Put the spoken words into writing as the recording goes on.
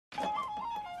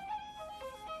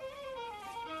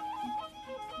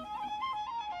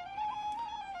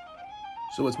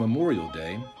So it's Memorial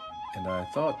Day, and I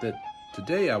thought that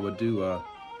today I would do a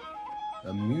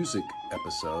music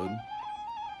episode,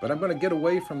 but I'm going to get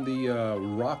away from the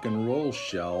rock and roll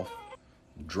shelf,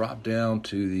 drop down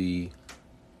to the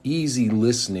easy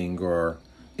listening or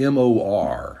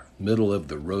MOR, middle of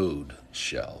the road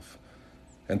shelf,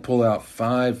 and pull out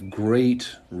 5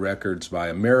 great records by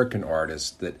American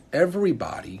artists that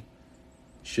everybody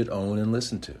should own and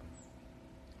listen to.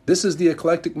 This is the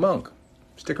Eclectic Monk.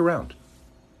 Stick around.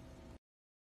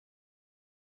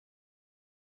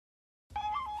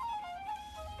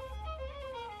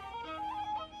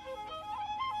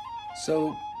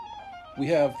 So we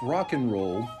have rock and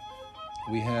roll,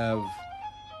 we have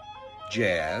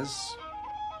jazz,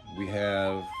 we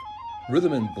have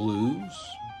rhythm and blues,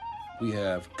 we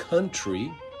have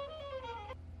country,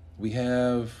 we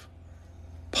have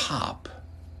pop.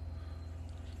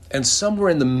 And somewhere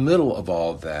in the middle of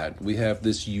all of that, we have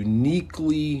this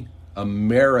uniquely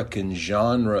American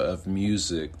genre of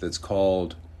music that's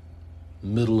called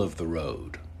middle of the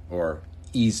road or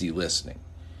easy listening.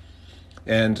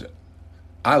 And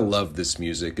I love this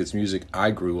music. It's music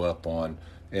I grew up on,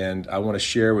 and I want to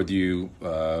share with you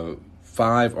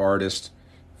 5 artists,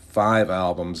 5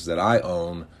 albums that I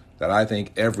own that I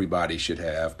think everybody should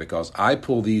have because I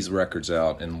pull these records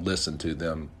out and listen to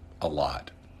them a lot.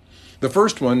 The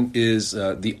first one is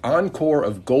the Encore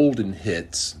of Golden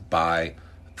Hits by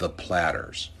The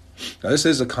Platters. Now, this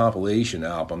is a compilation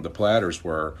album. The Platters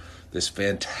were this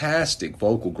fantastic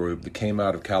vocal group that came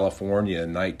out of California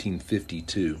in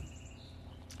 1952.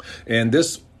 And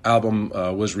this album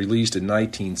was released in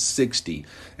 1960,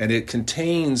 and it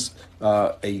contains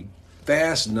a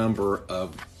vast number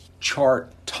of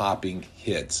chart-topping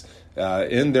hits.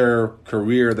 In their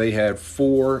career, they had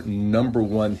 4 number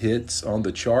 1 hits on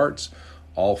the charts.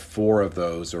 All 4 of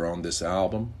those are on this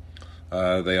album.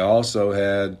 They also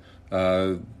had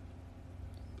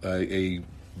a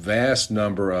vast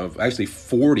number of, actually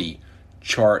 40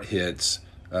 chart hits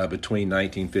between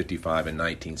 1955 and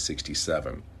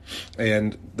 1967.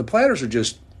 And the Platters are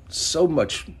just so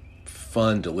much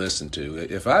fun to listen to.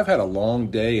 If I've had a long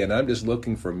day and I'm just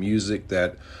looking for music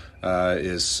that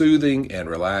is soothing and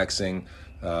relaxing,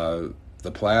 the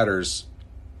Platters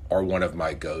are one of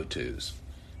my go-tos.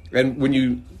 And when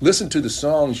you listen to the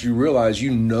songs, you realize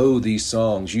you know these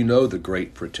songs. You know The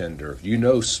Great Pretender. You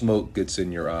know Smoke Gets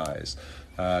in Your Eyes.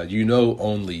 You know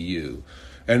Only You.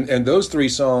 And those 3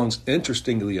 songs,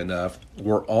 interestingly enough,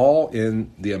 were all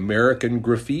in the American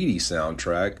Graffiti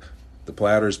soundtrack, the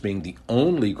Platters being the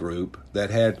only group that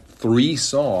had 3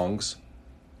 songs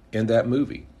in that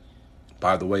movie.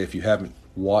 By the way, if you haven't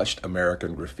watched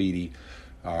American Graffiti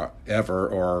ever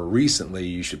or recently,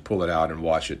 you should pull it out and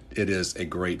watch it. It is a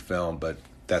great film, but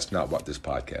that's not what this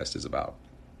podcast is about.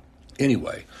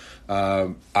 Anyway,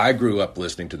 I grew up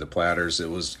listening to the Platters. It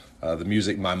was the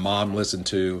music my mom listened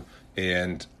to,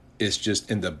 and it's just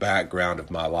in the background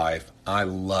of my life. I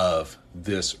love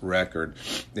this record,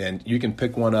 and you can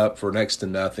pick one up for next to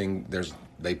nothing.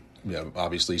 They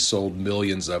obviously sold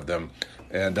millions of them,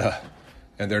 and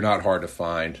they're not hard to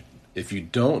find. If you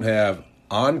don't have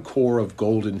Encore of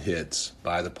Golden Hits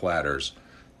by the Platters,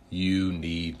 you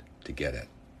need to get it.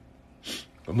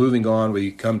 But moving on,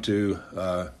 we come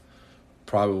to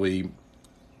probably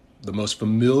the most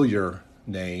familiar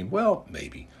name, well,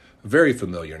 maybe, a very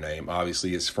familiar name,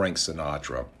 obviously, is Frank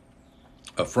Sinatra.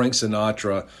 Frank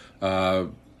Sinatra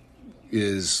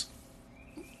is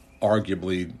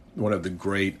arguably one of the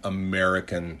great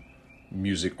American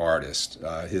music artists.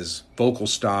 His vocal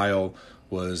style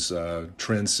was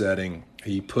trend-setting.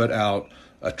 He put out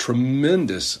a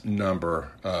tremendous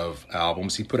number of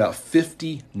albums. He put out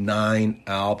 59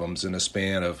 albums in a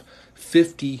span of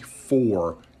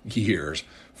 54 years.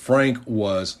 Frank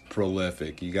was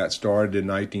prolific. He got started in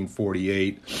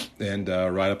 1948, and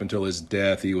right up until his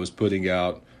death, he was putting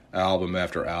out album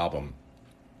after album.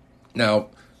 Now,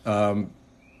 I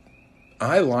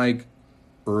like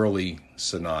early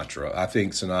Sinatra. I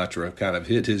think Sinatra kind of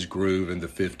hit his groove in the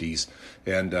 50s,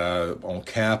 and on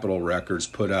Capitol Records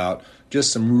put out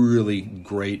just some really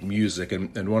great music.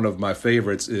 And one of my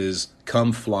favorites is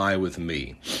Come Fly With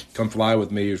Me. Come Fly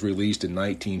With Me was released in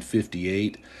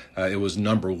 1958. It was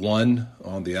number 1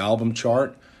 on the album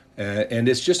chart. And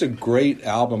it's just a great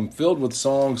album filled with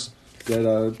songs that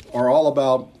are all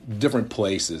about different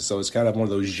places. So it's kind of one of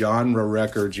those genre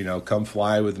records, Come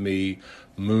Fly With Me,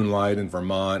 Moonlight in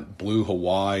Vermont, Blue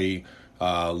Hawaii,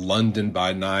 London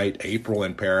by Night, April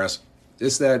in Paris.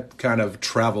 It's that kind of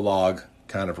travelogue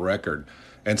kind of record.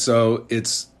 And so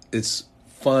it's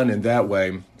fun in that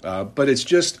way, but it's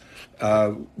just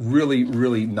really,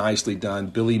 really nicely done.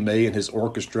 Billy May and his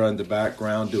orchestra in the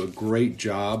background do a great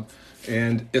job.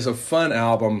 And it's a fun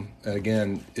album.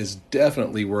 Again, is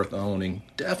definitely worth owning,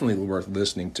 definitely worth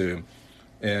listening to.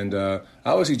 And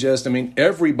I would suggest,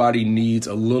 everybody needs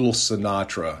a little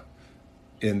Sinatra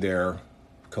in their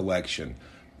collection.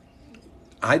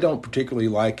 I don't particularly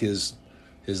like his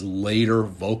later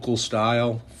vocal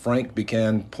style. Frank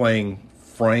began playing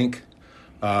Frank,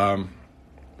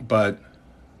 but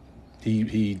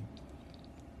he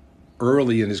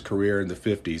early in his career in the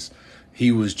 50s,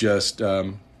 he was just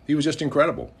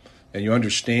incredible. And you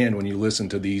understand when you listen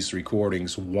to these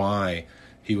recordings why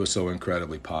he was so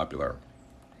incredibly popular.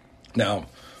 Now,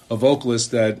 a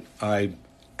vocalist that I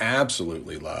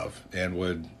absolutely love and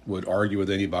would argue with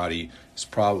anybody is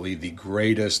probably the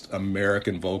greatest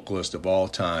American vocalist of all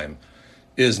time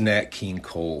is Nat King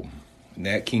Cole.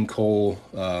 Nat King Cole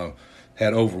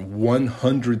had over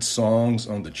 100 songs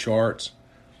on the charts.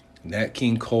 Nat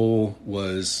King Cole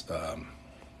was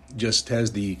just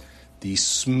has the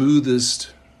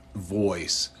smoothest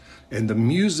voice, and the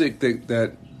music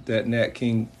that Nat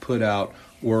King put out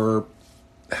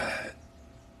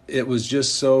it was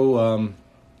just so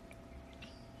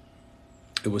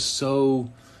it was so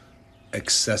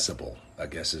accessible, I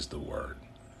guess is the word.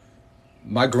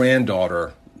 My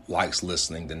granddaughter likes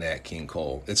listening to Nat King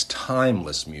Cole. It's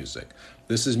timeless music.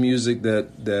 This is music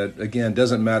that again,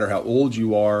 doesn't matter how old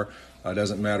you are,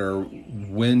 doesn't matter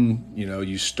when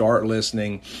you start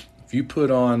listening. If you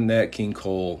put on Nat King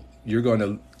Cole, you're going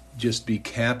to just be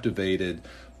captivated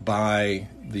by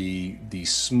the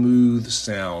smooth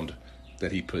sound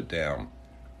that he put down.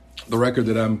 The record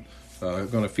that I'm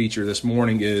going to feature this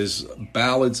morning is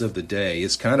Ballads of the Day.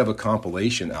 It's kind of a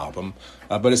compilation album,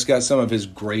 but it's got some of his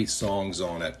great songs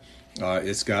on it.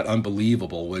 It's got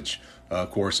Unbelievable, which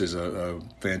of course is a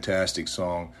fantastic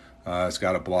song. It's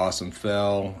got A Blossom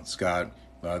Fell. It's got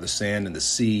The Sand and the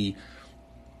Sea.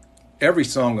 Every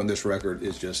song on this record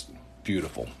is just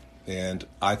beautiful. And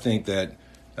I think that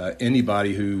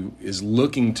anybody who is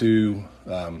looking to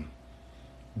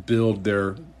build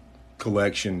their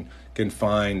collection can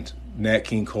find Nat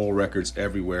King Cole records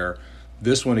everywhere.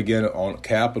 This one, again, on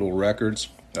Capitol Records,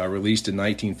 released in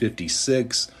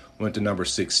 1956, went to number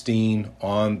 16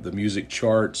 on the music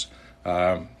charts.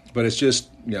 But it's just,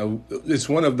 it's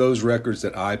one of those records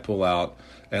that I pull out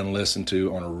and listen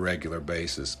to on a regular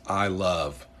basis. I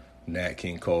love Nat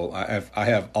King Cole. I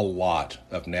have a lot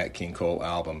of Nat King Cole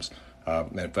albums.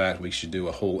 In fact, we should do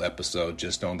a whole episode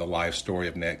just on the life story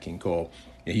of Nat King Cole.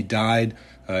 He died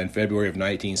in February of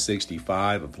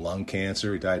 1965 of lung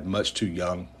cancer. He died much too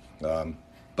young,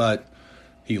 but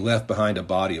he left behind a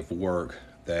body of work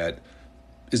that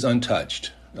is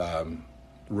untouched.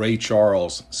 Ray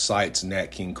Charles cites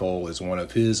Nat King Cole as one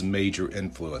of his major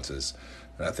influences,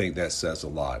 and I think that says a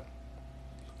lot.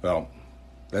 Well,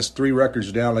 that's 3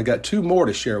 records down. I got 2 more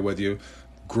to share with you.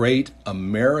 Great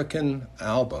American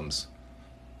albums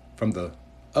from the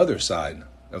other side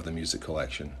of the music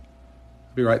collection.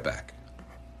 I'll be right back.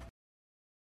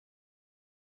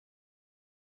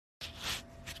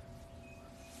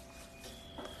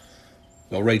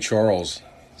 Well, Ray Charles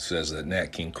says that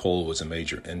Nat King Cole was a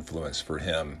major influence for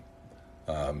him.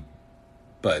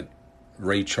 But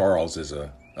Ray Charles is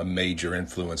a major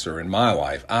influencer in my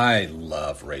life. I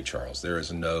love Ray Charles. There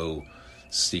is no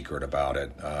secret about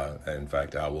it. In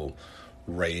fact, I will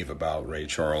rave about Ray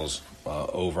Charles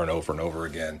over and over and over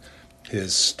again.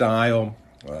 His style,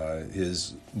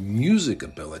 his music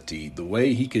ability, the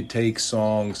way he could take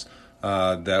songs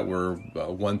that were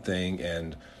one thing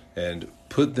and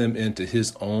put them into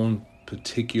his own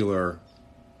particular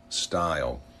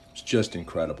style. It's just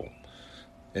incredible.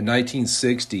 In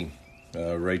 1960,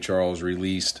 Ray Charles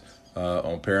released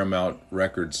on Paramount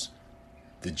Records,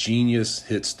 The Genius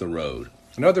Hits the Road,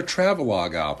 another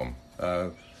travelogue album.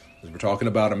 As we're talking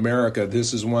about America,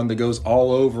 this is one that goes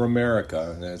all over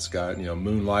America. It's got,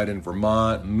 Moonlight in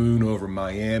Vermont, Moon over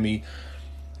Miami,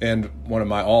 and one of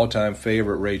my all-time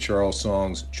favorite Ray Charles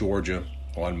songs, Georgia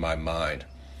on My Mind.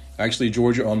 Actually,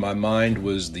 Georgia on My Mind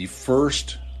was the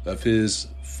first of his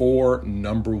 4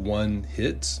 number 1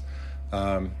 hits,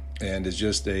 and is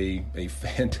just a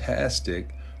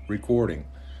fantastic recording.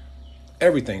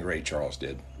 Everything Ray Charles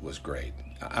did was great.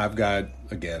 I've got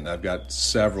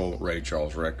several Ray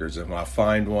Charles records. If I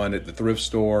find one at the thrift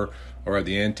store or at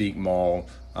the antique mall,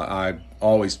 I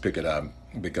always pick it up,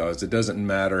 because it doesn't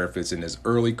matter if it's in his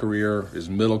early career, his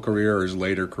middle career, or his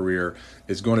later career.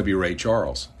 It's going to be Ray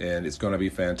Charles, and it's going to be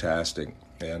fantastic.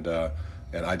 And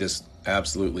and I just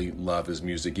absolutely love his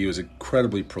music. He was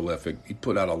incredibly prolific. He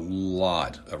put out a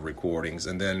lot of recordings,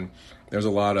 and then there's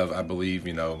a lot of, I believe,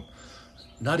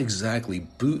 not exactly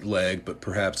bootleg, but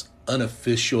perhaps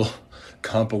unofficial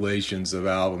compilations of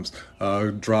albums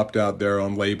dropped out there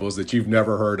on labels that you've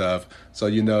never heard of. So,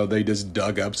 they just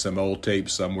dug up some old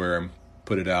tapes somewhere and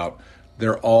put it out.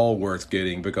 They're all worth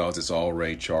getting because it's all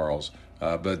Ray Charles.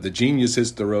 But The Genius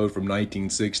Hits the Road from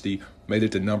 1960 made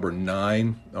it to number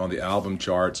 9 on the album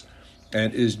charts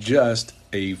and is just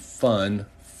a fun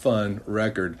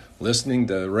record. Listening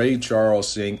to Ray Charles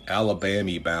sing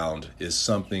Alabama Bound is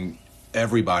something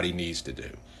everybody needs to do.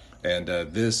 And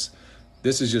this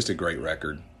is just a great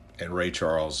record. And Ray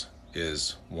Charles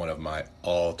is one of my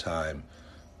all-time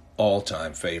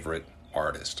favorite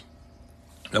artists.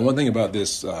 Now, one thing about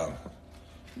this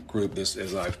group,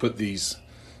 as I put these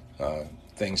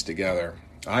things together,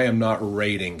 I am not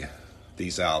rating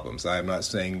these albums. I am not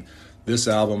saying this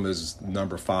album is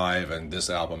number 5 and this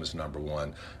album is number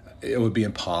 1. It would be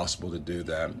impossible to do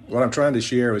that. What I'm trying to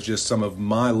share is just some of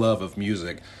my love of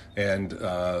music and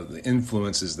the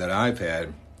influences that I've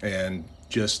had, and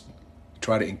just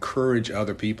try to encourage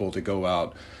other people to go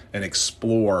out and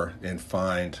explore and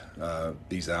find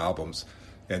these albums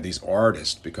and these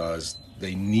artists, because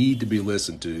they need to be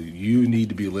listened to. You need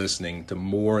to be listening to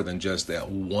more than just that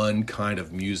one kind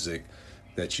of music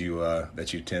that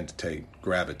you tend to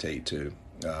gravitate to,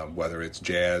 whether it's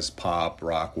jazz, pop,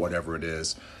 rock, whatever it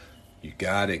is. You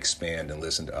got to expand and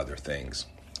listen to other things.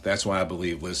 That's why I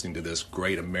believe listening to this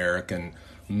great American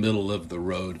middle of the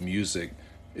road music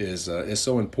is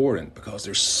so important, because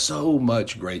there's so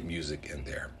much great music in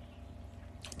there.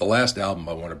 The last album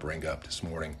I want to bring up this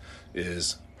morning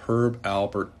is Herb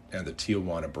Alpert and the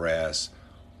Tijuana Brass,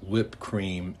 Whipped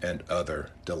Cream and Other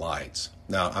Delights.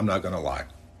 Now, I'm not going to lie.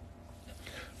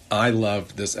 I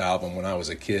loved this album when I was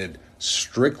a kid,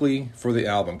 strictly for the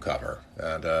album cover.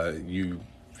 And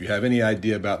if you have any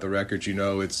idea about the record,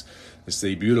 it's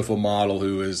the beautiful model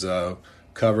who is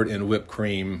covered in whipped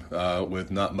cream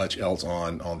with not much else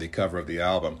on the cover of the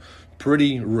album.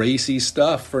 Pretty racy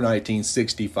stuff for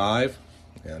 1965.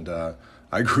 And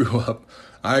I grew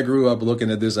up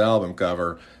looking at this album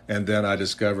cover, and then I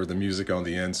discovered the music on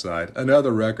the inside.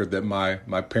 Another record that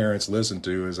my parents listened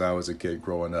to as I was a kid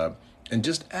growing up, and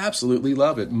just absolutely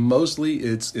love it. Mostly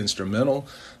it's instrumental.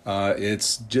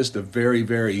 It's just a very,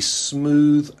 very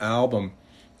smooth album.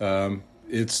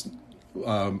 It's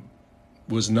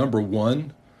was number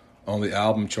 1 on the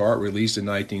album chart, released in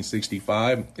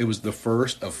 1965. It was the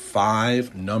first of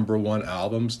 5 number 1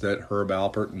 albums that Herb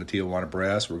Alpert and the Tijuana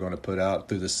Brass were going to put out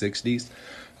through the 60s.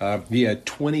 He had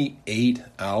 28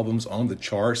 albums on the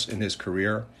charts in his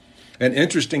career. An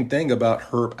interesting thing about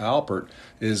Herb Alpert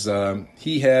is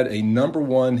he had a number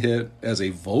 1 hit as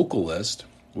a vocalist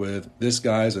with This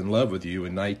Guy's in Love with You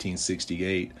in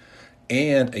 1968,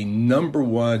 and a number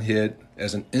 1 hit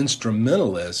as an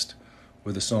instrumentalist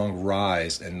with the song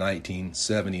Rise in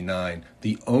 1979.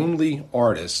 The only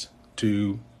artist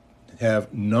to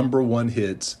have number 1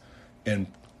 hits in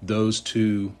those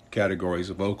 2 categories,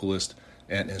 vocalist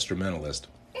and instrumentalist.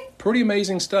 Pretty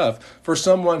amazing stuff for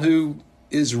someone who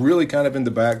is really kind of in the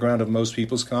background of most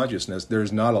people's consciousness.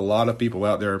 There's not a lot of people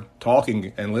out there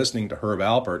talking and listening to Herb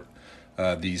Alpert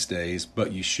these days,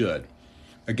 but you should.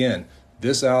 Again,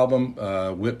 this album,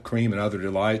 Whipped Cream and Other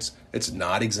Delights, it's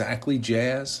not exactly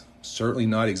jazz, certainly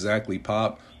not exactly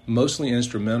pop, mostly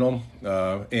instrumental,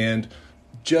 and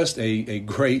just a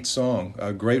great song,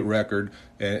 a great record,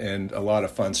 and a lot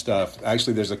of fun stuff.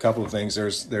 Actually, there's a couple of things.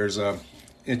 There's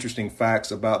interesting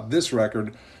facts about this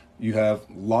record. You have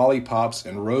Lollipops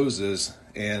and Roses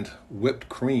and Whipped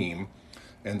Cream,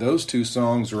 and those 2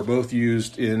 songs were both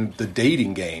used in The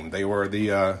Dating Game. They were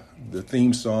the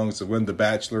theme songs of when the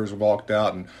bachelors walked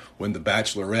out and when the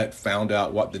bachelorette found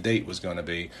out what the date was going to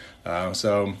be.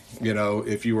 So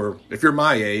if you're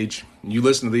my age and you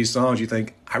listen to these songs, you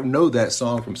think, I know that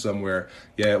song from somewhere.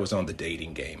 Yeah, it was on The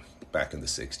Dating Game back in the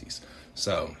 60s.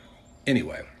 So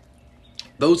anyway,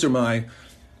 those are my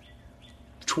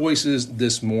choices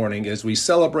this morning as we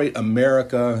celebrate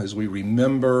America, as we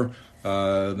remember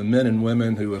the men and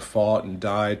women who have fought and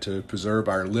died to preserve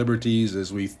our liberties,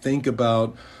 as we think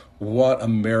about what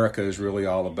America is really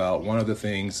all about. One of the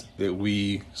things that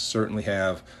we certainly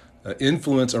have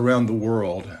influence around the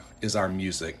world is our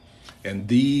music. And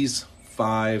these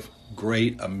 5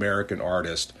 great American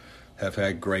artists have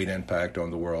had great impact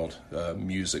on the world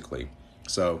musically.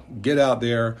 So get out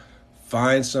there,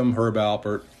 find some Herb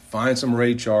Alpert, find some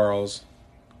Ray Charles,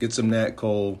 get some Nat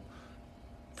Cole,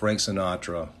 Frank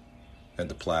Sinatra, and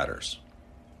the Platters.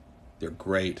 They're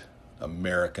great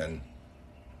American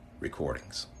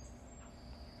recordings.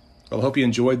 Well, I hope you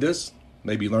enjoyed this.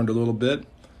 Maybe you learned a little bit.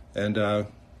 And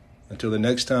until the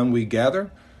next time we gather,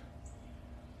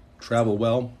 travel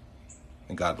well,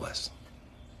 and God bless.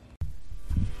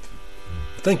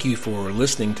 Thank you for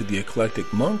listening to The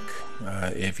Eclectic Monk.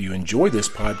 If you enjoyed this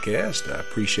podcast, I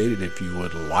appreciate it if you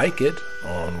would like it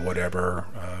on whatever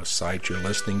site you're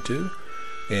listening to.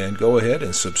 And go ahead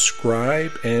and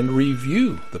subscribe and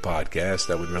review the podcast.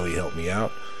 That would really help me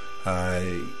out.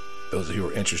 Those of you who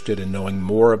are interested in knowing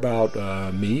more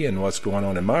about me and what's going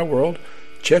on in my world,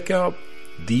 check out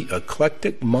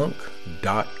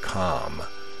theeclecticmonk.com.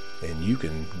 And you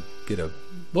can get a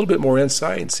little bit more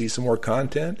insight and see some more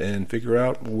content and figure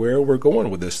out where we're going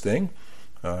with this thing.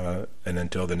 And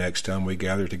until the next time we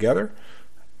gather together,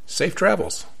 safe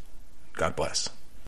travels. God bless.